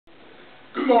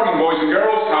Good morning, boys and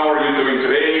girls. How are you doing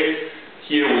today?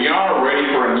 Here we are,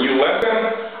 ready for a new lesson.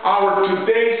 Our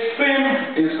today's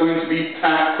theme is going to be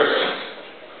tag questions.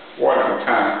 What is a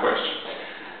tag question?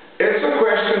 It's a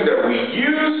question that we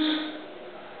use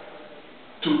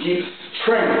to give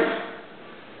strength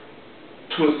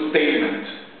to a statement.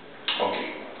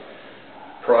 Okay.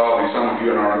 Probably some of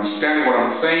you are not understanding what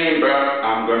I'm saying, but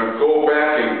I'm going to go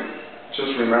back and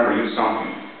just remind you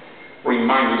something.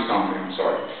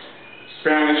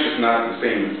 Spanish is not the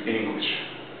same as English.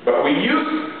 But we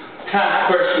use tag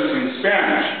questions in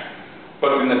Spanish,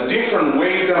 but in a different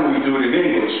way than we do it in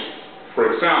English.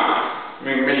 For example,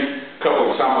 let me make a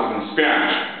couple examples in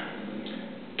Spanish.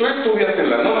 ¿Tú estudias en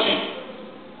la noche?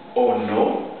 ¿O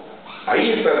no?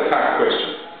 Ahí está el tag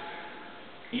question.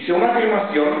 Hice una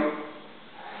afirmación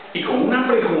y con una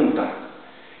pregunta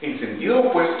en sentido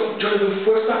opuesto yo le doy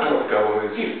fuerza a lo que acabo de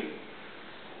decir.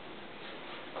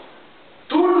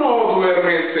 ¿Tú no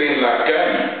duermes en la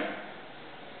calle?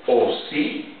 ¿O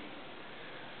sí?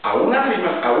 A un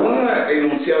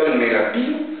enunciado en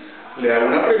negativo le hago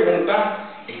una pregunta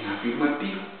en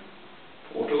afirmativo.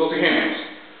 Otros dos ejemplos.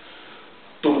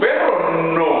 ¿Tu perro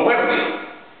no muerde?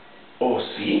 ¿O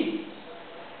sí?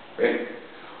 ¿Ven?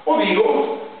 O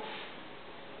digo,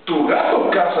 ¿tu gato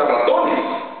caza ratones?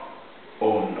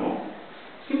 ¿O no?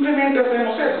 Simplemente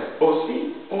hacemos eso. ¿O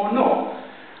sí o no?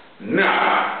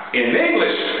 Now, in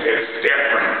English, it's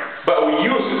different, but we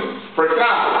use it. For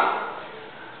example,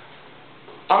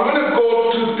 I'm going to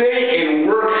go today and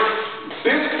work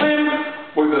this theme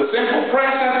with the simple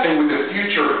present and with the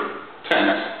future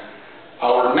tense.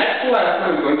 Our next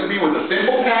lesson is going to be with the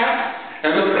simple past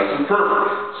and the present perfect.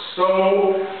 So,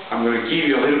 I'm going to give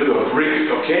you a little bit of a brief,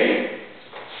 okay?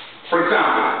 For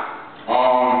example,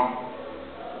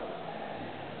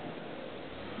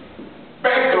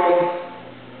 Beto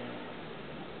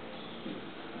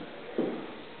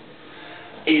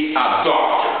is a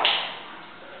doctor.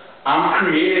 I'm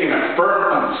creating a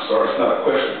verb. I'm sorry, it's not a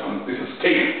question. This is a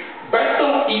statement.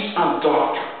 Beto is a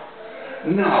doctor.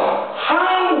 Now,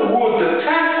 how would the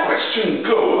tag question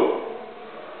go?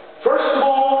 First of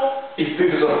all, if this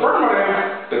is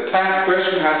affirmative, the tag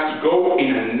question has to go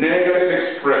in a negative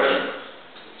expression.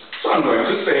 So I'm going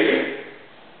to say,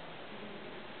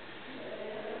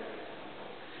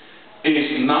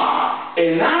 is not,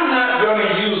 and I'm not going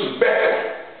to use Beto.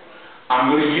 I'm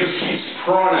going to use his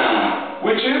pronoun,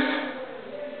 which is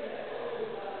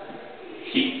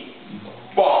he.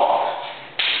 But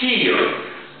here,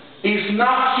 is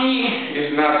not he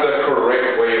is not the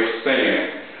correct way of saying it.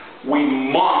 We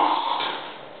must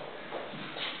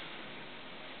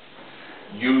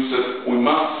use it, we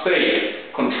must say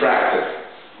it contracted.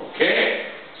 Okay?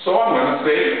 So I'm going to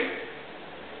say,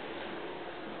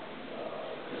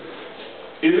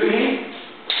 isn't he?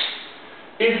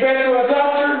 Is Beto a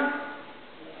doctor?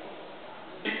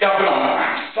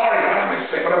 I'm sorry,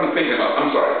 what am I thinking about?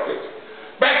 I'm sorry.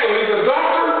 Beto is a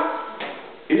doctor,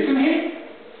 isn't he?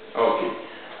 Okay.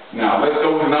 Now, let's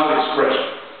go with another expression.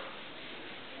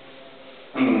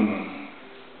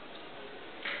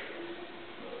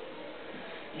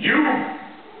 You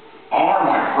are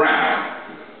my friend.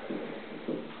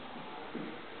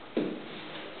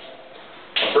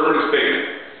 Affirmative statement.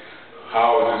 How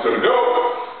is this going to go?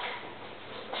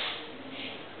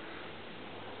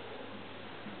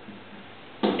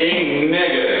 In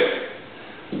negative.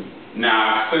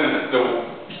 Now, since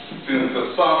the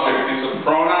subject is a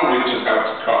pronoun, we just have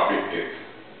to copy it.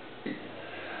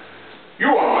 You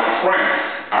are my friend,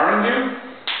 aren't you?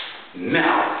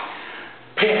 Now,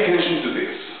 pay attention to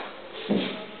this.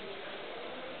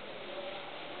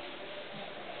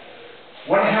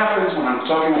 What happens when I'm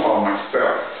talking about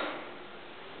myself?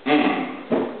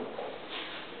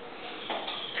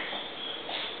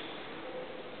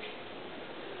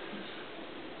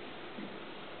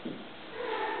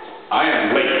 I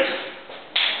am late.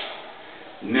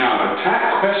 Now, the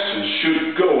tag question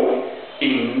should go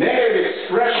in negative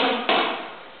expression,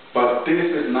 but this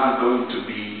is not going to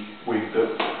be with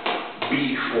the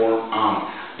be form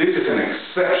This is an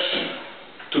exception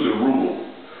to the rule.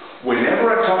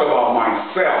 Whenever I talk about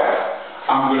myself,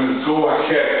 I'm going to go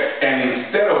ahead and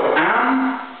instead of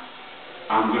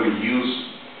I'm going to use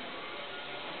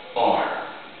are.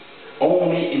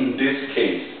 Only in this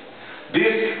case.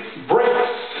 This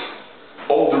breaks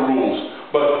all the rules,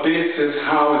 but this is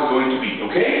how it's going to be,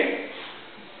 okay?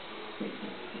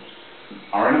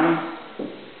 Aren't I?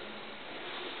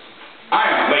 I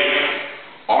am late,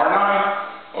 aren't I?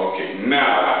 Okay,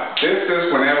 now, this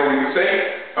is whenever we say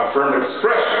affirmative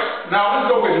expressions. Now,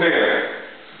 let's go with negative.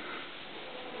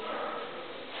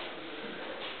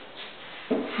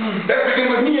 Let's begin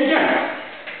with me again.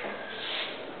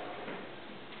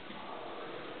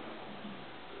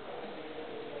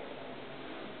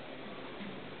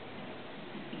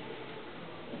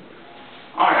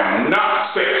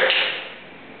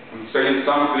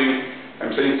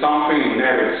 something in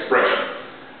negative expression.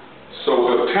 So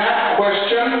the tag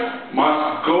question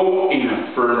must go in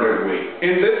a affirmative way.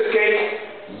 In this case,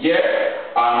 yes,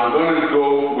 I'm going to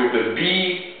go with the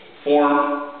be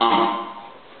form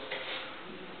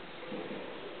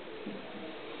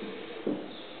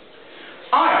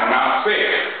I am not sick.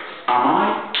 Am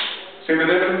I? See the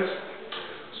difference?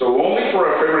 So only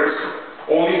for affirmative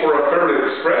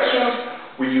expressions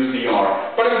we use the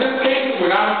are. But in this case,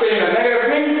 when I'm saying a negative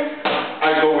thing,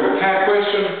 I go with a tag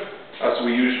question, as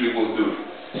we usually will do.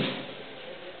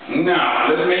 Now,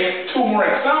 let's make two more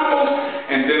examples,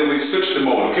 and then we switch the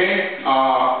mode, okay?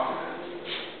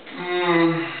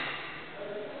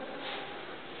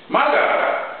 Marta,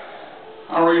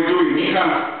 how are you doing,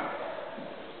 mija?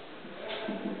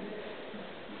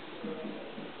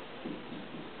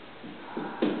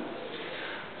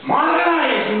 Marta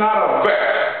is not a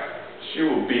vet. She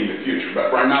will be in the future,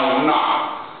 but right now not.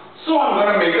 So I'm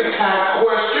going to make a tag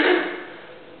question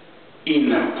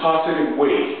in a positive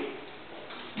way.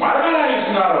 Marta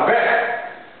is not a vet.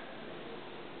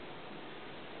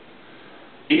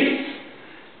 Is,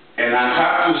 and I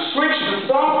have to switch the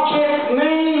subject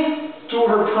name to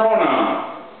her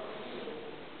pronoun.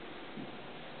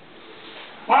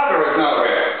 Marta is not a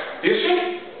vet. Is she?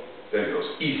 There it goes.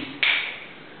 Easy.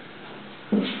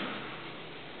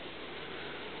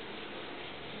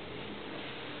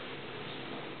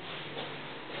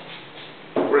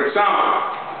 For example,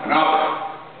 another.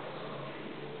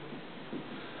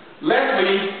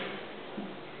 Leslie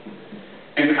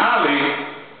and Ali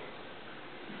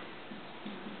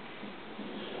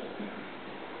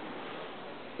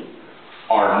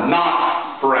are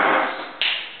not friends.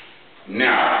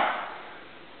 Now,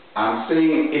 I'm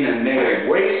saying in a negative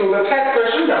way, so the tag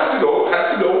question has to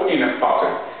go in a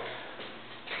positive.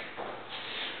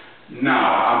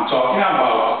 Now, I'm talking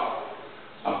about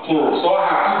a plural, so I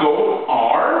have to go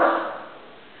are,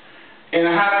 and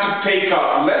I have to take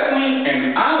out Leslie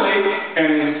and Ali,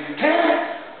 and instead,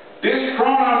 this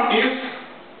pronoun is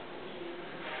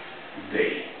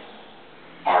they.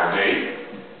 Are they?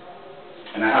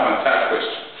 And I have a tag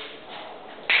question.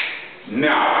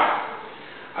 Now,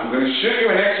 I'm going to show you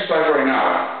an exercise right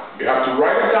now. You have to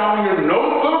write it down in your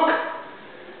notebook,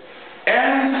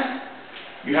 and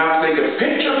you have to take a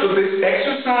picture of this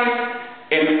exercise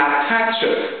and attach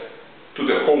it to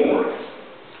the homework.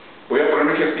 Voy a poner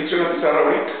mi ejercicio en la pizarra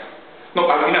ahorita. No,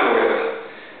 al final lo voy a dejar.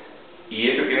 Y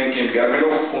este tienen que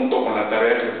enviármelo junto con la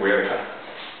tarea que les voy a dejar.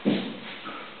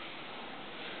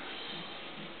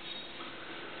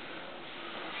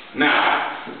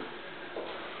 Now,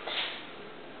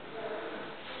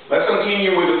 let's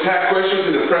continue with the tag questions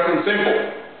in the present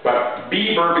simple. But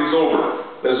be verb is over.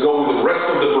 Let's go with the rest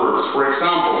of the verbs. For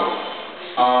example,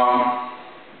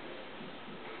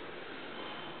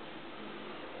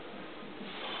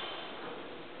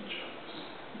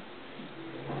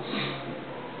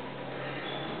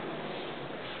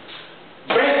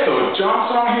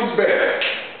 jumps on his bed.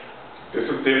 This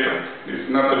is different. This is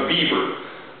not the be verb.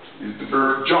 This is the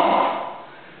verb jump.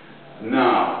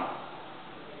 Now,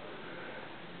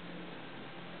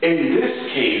 in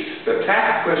this case, the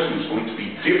tag question is going to be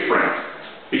different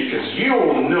because you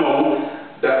will know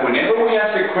that whenever we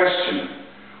ask a question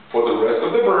for the rest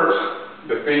of the verbs,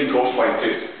 the thing goes like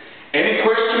this. Any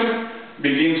question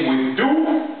begins with do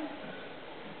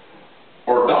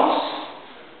or does.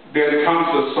 Then comes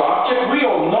the subject. We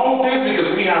all know this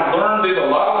because we have learned this a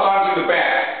lot of times in the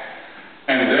past.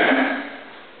 And then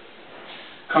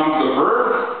comes the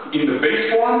verb in the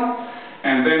base form,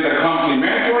 and then the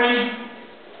complementary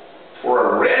for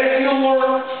a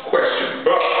regular question.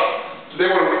 But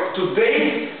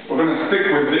today we're going to stick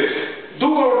with this. Do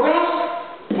or does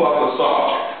plus the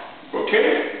subject. Okay?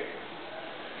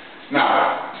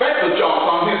 Now, Beto jumps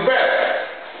on his bed.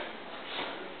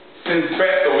 Since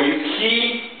Beto is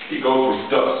he goes with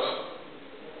does.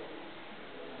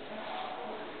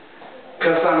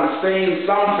 Because I'm saying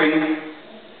something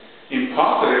in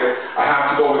positive, I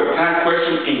have to go with a tag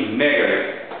question in negative.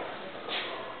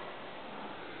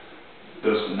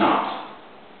 Does not.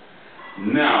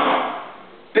 Now,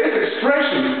 this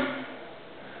expression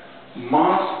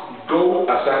must go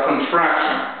as a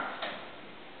contraction.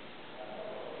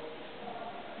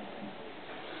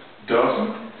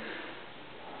 Doesn't.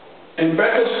 And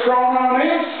Becca's pronoun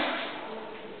is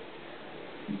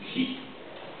he.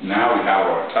 Now we have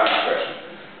our tag question.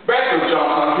 Becca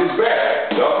jumps on his bed,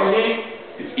 doesn't he?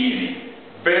 It's easy.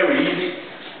 Very easy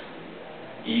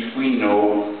if we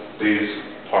know this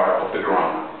part of the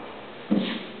grammar.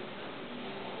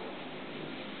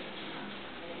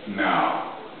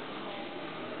 Now,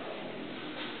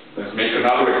 let's make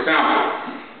another example.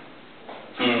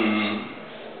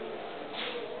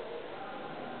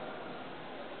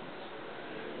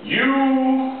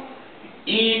 You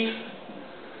eat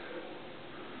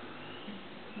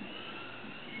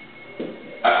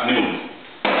at noon.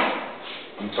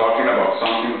 I'm talking about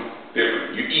something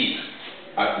different. You eat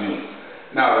at noon.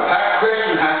 Now, the tag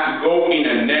question has to go in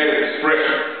a negative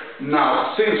expression.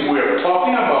 Now, since we're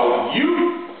talking about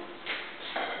you,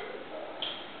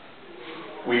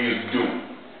 we use do,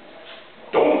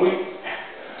 don't we?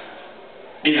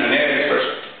 In a negative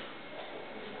expression.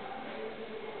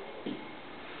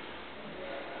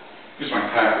 Here's my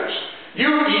tag question. You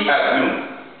eat at noon,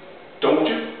 don't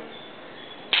you?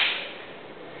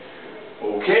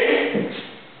 Okay?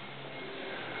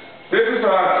 This is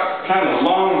a kind of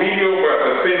long video, but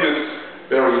the thing is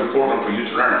very important for you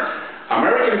to learn.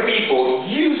 American people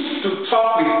used to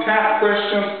talk with tag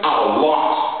questions a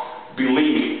lot,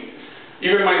 believe me.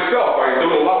 Even myself, I do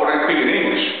it a lot when I speak in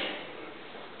English.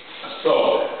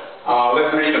 So,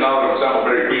 let's make another example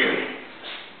very quickly.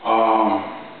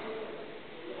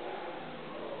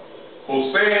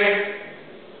 Jose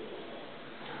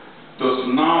does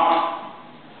not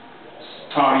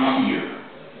study here.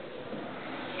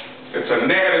 It's a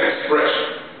negative expression.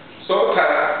 So the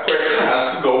tag question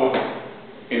has to go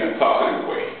in a positive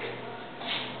way.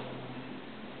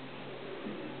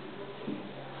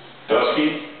 Does he?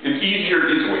 It's easier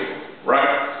this way,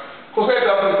 right? Jose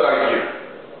doesn't study here,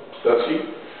 does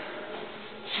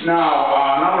he?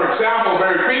 Now, another example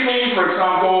very quickly. For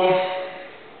example,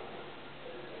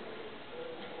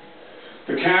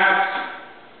 the cats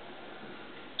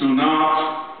do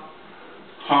not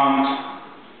hunt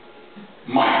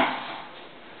mice.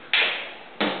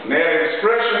 Negative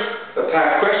expression, the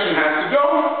tag question has to go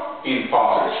in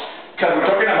positive. Because we're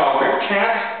talking about the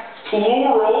cat,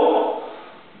 plural,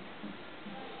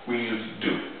 we use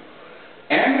do.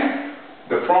 And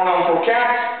the pronoun for cat,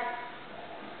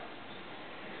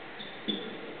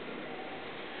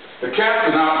 the cats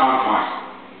do not hunt mice.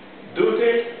 Do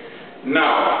they?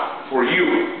 Now, for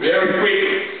you, very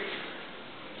quickly.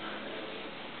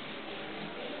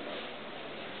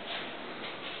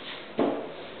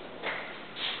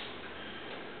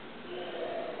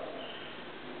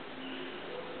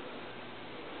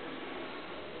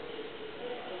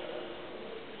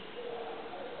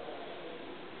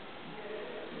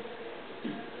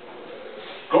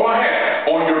 Go ahead,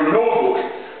 on your notebook,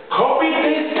 copy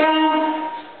this down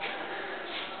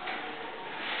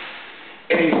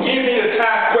and give me the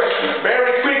tag question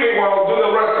very quickly while I'll do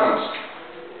the rest of them.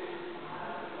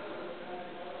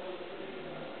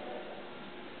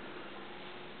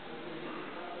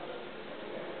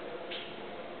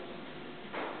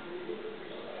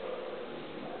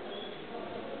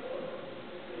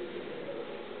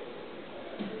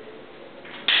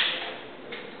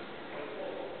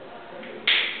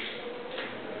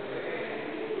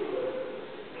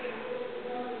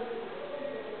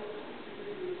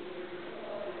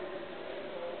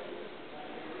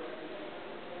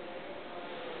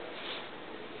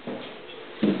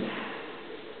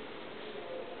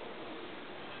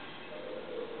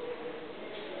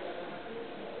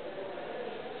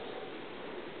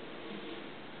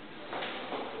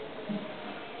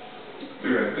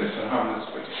 This and how this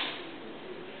way.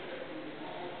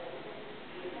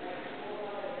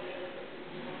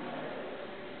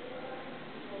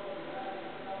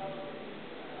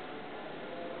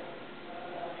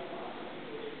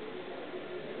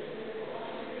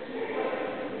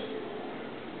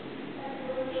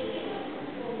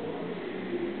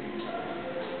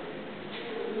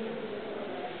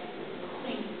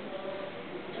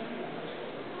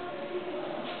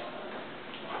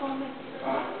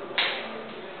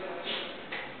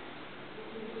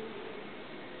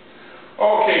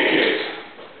 Okay, kids.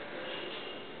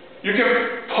 You can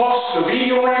pause the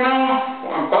video right now.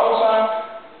 I'm pausa.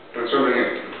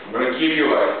 I'm going to give you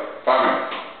like 5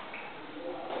 minutes.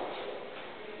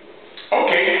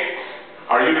 Okay.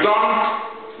 Are you done?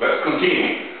 Let's continue.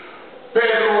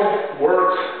 Pedro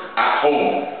works at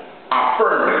home.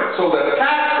 Affirmative. So the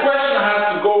tag question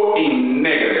has to go in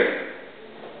negative.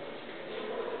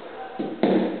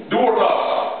 Do or does?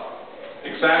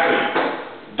 Exactly.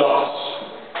 Does.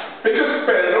 Because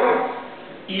Pedro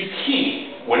is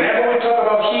he. Whenever we talk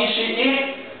about he, she,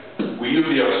 it, we use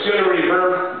the auxiliary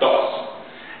verb does.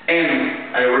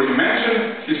 And I already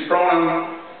mentioned his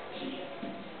pronoun he.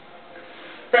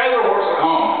 Pedro works at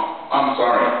home. I'm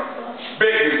sorry.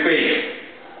 Big mistake.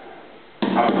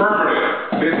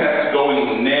 Affirmative. This has to go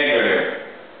in negative.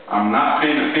 I'm not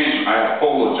paying attention. I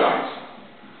apologize.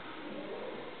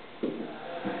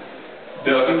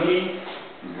 Doesn't he?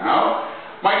 No.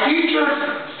 My teachers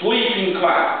sleep in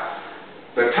class.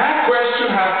 The tag question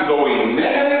has to go in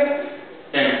negative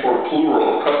and for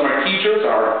plural, because my teachers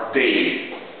are are they.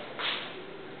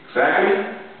 Exactly.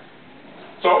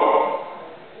 So,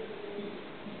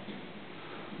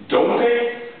 don't they?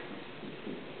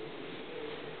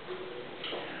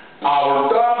 Our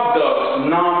dog does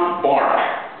not bark.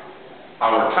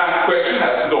 Our fact question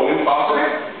has to go in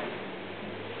positive.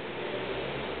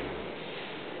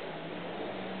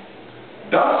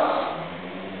 Does.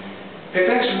 Pay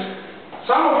attention.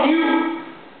 Some of you,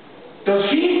 does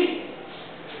he?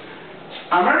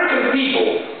 American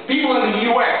people in the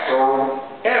U.S. or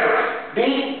ever,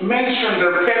 they mention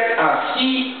their pet as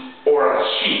he or as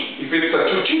she. If it's a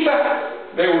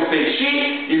chuchita, they will say she.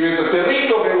 If it's a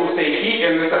perrito, they will say he,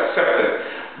 and it's accepted.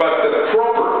 But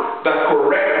the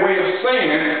correct way of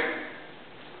saying it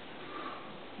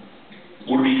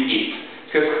would be it.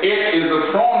 Because it is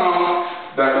a pronoun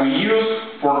that we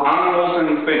use for animals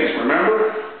and things.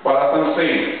 Remember? But as I'm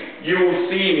saying, you will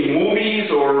see in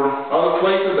movies or other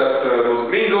places that those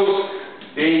gringos,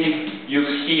 they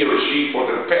use he or she for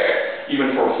their pet,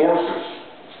 even for horses.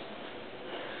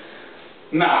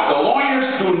 Now, the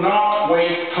lawyers do not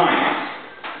waste time.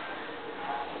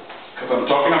 Because I'm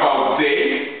talking about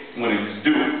they when it's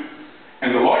due.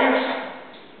 And the lawyers,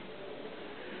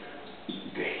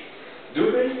 they.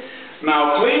 Do they?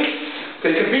 Now, please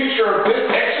take a picture of this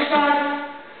exercise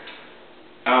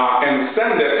and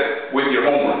send it with your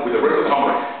homework, with the rest of the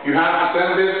homework. You have to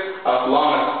send this as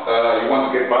long as you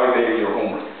want to get validated your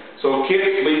homework. So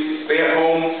kids, please stay at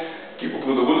home, keep up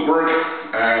with the good work,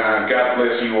 and God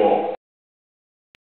bless you all.